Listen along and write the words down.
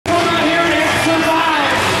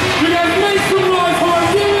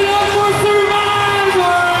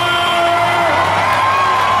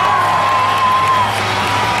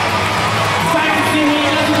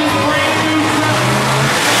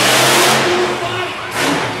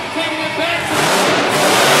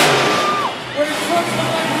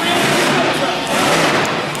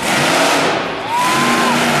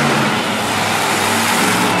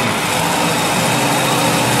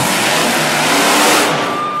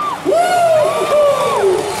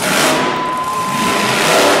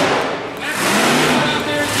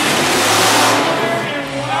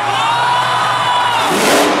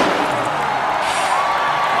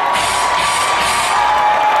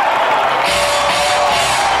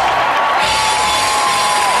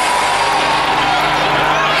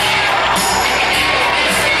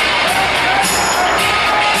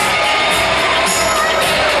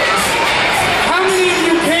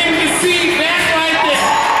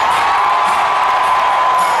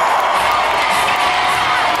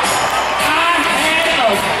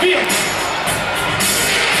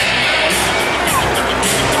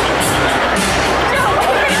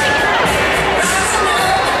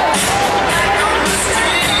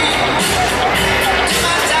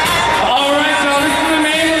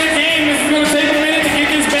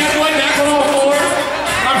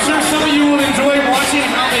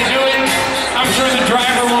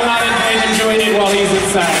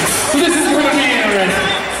side. So this is going to be interesting.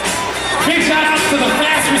 Big shout out to the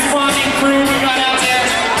fast responding crew we got out there.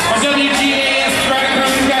 Our WGAS track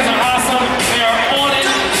crew, you guys are awesome. They are on it.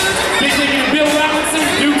 Big thank you to Bill Robinson,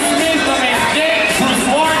 Duke Smith, my man Jake, Bruce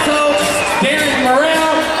Marto, Darren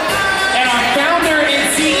Morrell, and our founder and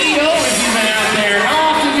CEO is even out there.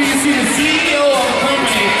 How often do you see the CEO of a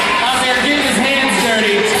company out there getting his hands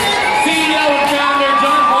dirty? CEO and founder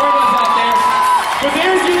John Borba's out there. But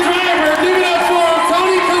there's your driver. Give it up for him,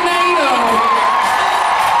 Tony Pinado.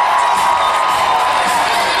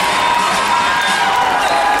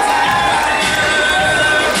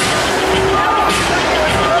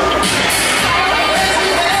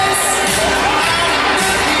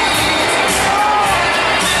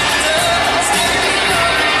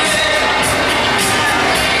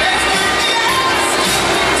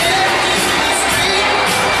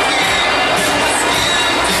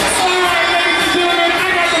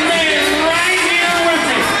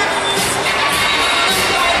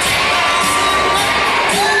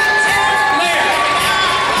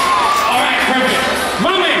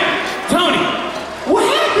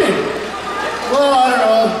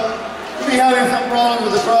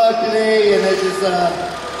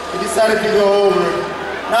 I decided to go over.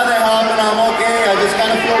 Nothing happened, I'm okay. I just kind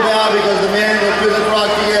of feel bad because the man that put the rock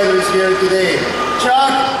together is here today. Chuck,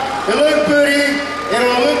 it looked pretty.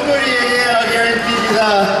 It'll look pretty again, I guarantee you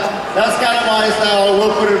that. That's kind of my style.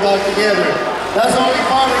 We'll put it back together. That's only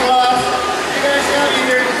fiberglass. You guys got me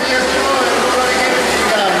here to see us do it. We're going to give it to you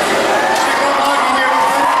guys. I come back in here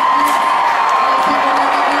with people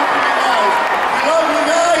make it good for you guys. We love you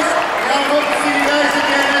guys, and I hope to see you guys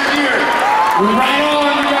again this year. Right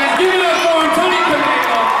on, you guys. Give it up for him, Tony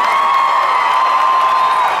Pinado.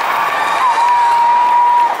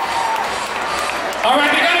 All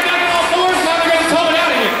right, they got it back on all fours. Now they're going to tow it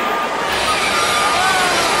out of here.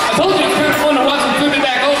 I told you it's kind of fun to watch them flip it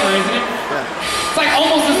back over, isn't it? Yeah. It's like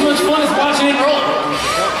almost as much fun as watching it roll.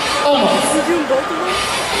 Almost.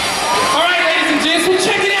 All right, ladies and gents, well,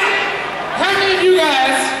 check it out. How many of you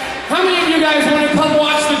guys want to come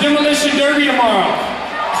watch the Demolition Derby tomorrow?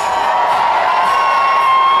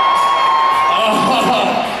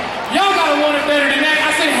 Y'all gotta want it better than that.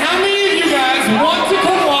 I said, how many of you guys want to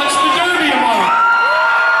come watch the Derby tomorrow?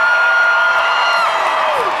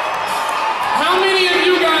 How many of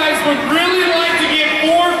you guys would really like to get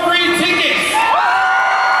 4 free tickets?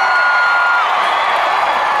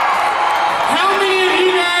 How many of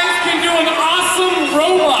you guys can do an awesome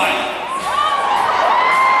robot?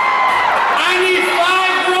 I need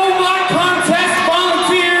 5 robot contest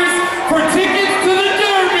volunteers for tickets to the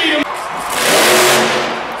Derby.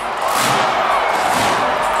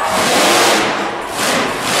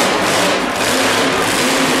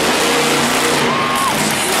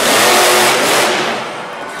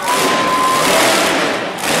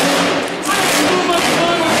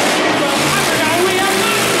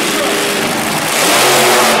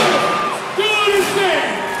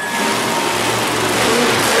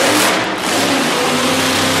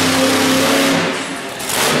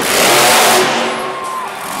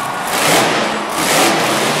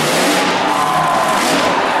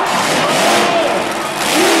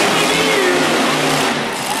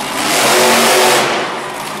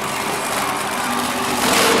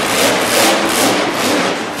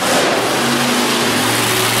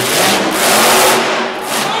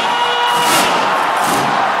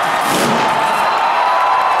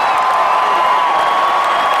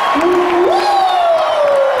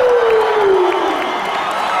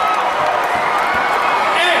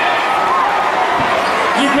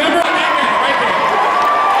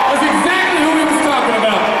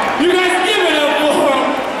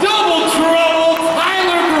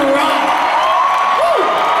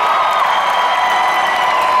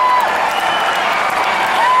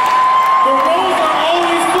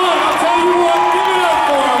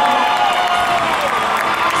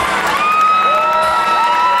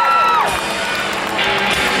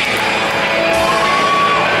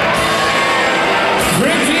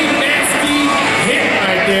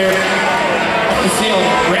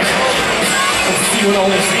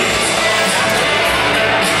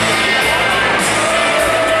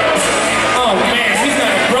 Oh man, he's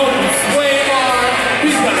got a broken sway bar.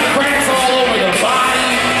 He's got cracks all over the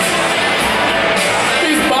body.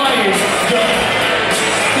 His body is done.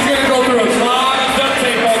 He's gonna go through a lot of duct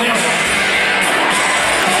tape on this.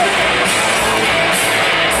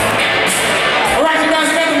 All right, you guys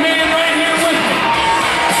got the man right here with me.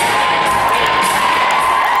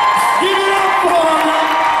 Give it up for him.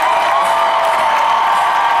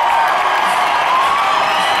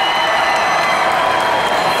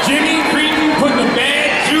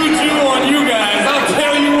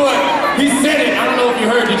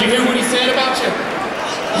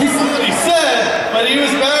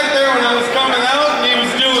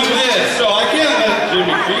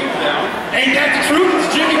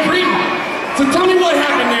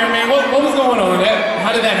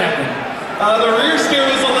 The rear steer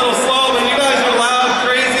was a little slow, but you guys are loud,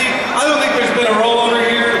 crazy. I don't think there's been a rollover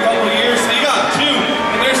here in a couple of years, so you got two,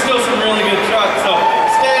 and there's still some really good trucks. So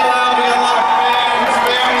stay loud. We got a lot of fans,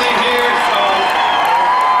 family here, so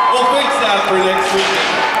we'll fix that for next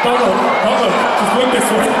weekend. Don't look. Just look this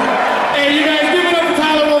way. Hey, you guys, give it up to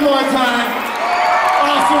Tyler one more time.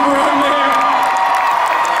 Awesome run there.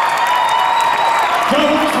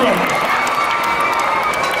 Double Trouble.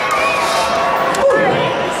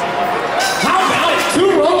 How about it?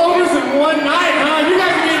 2 rollovers in one night, huh? You guys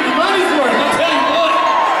are getting your money's worth. I'll tell you what.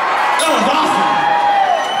 That was awesome.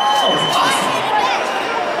 That was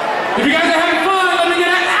awesome. If you guys are having fun, let me get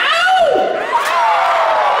out. Ow!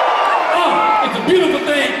 Oh, it's a beautiful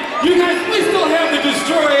thing. You guys, we still have the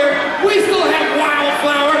Destroyer. We still have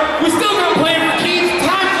Wildflower. We still got Playing for Keeps,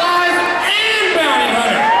 Time Flies, and Bounty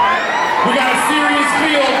Hunter. We got a serious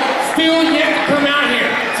field still yet to come out here,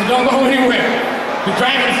 so don't go anywhere. The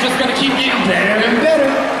Dragon's just gonna keep getting better and better.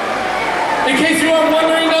 In case you are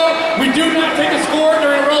wondering though, we do not take a score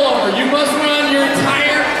during a rollover. You must run your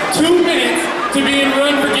entire 2 minutes to be in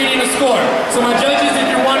run for getting a score. So my judges,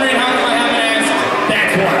 if you're wondering how come I haven't asked,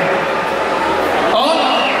 that's why.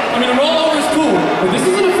 I mean, the rollover is cool, but this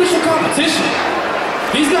is an official competition.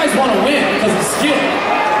 These guys want to win because of skill,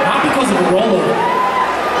 not because of a rollover.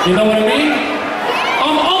 You know what I mean?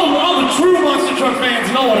 All the true monster truck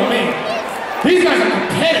fans know what I mean. These guys are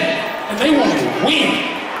competitive, and they want to win.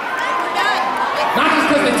 Not just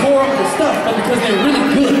because they tore up the stuff, but because they're really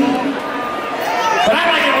good. But I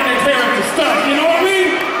like it when they tear up the stuff, you know what I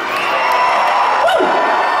mean? Woo!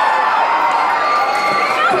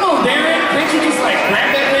 Come on, Darren, can't you just like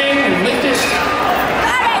grab that thing and lift it?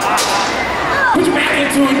 Put your back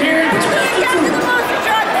into it, Darren. Put your back into it.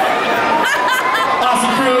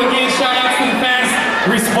 Awesome crew, again, shout out to the fast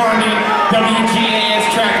responding WGAS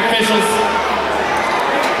track officials.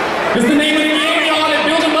 This is the name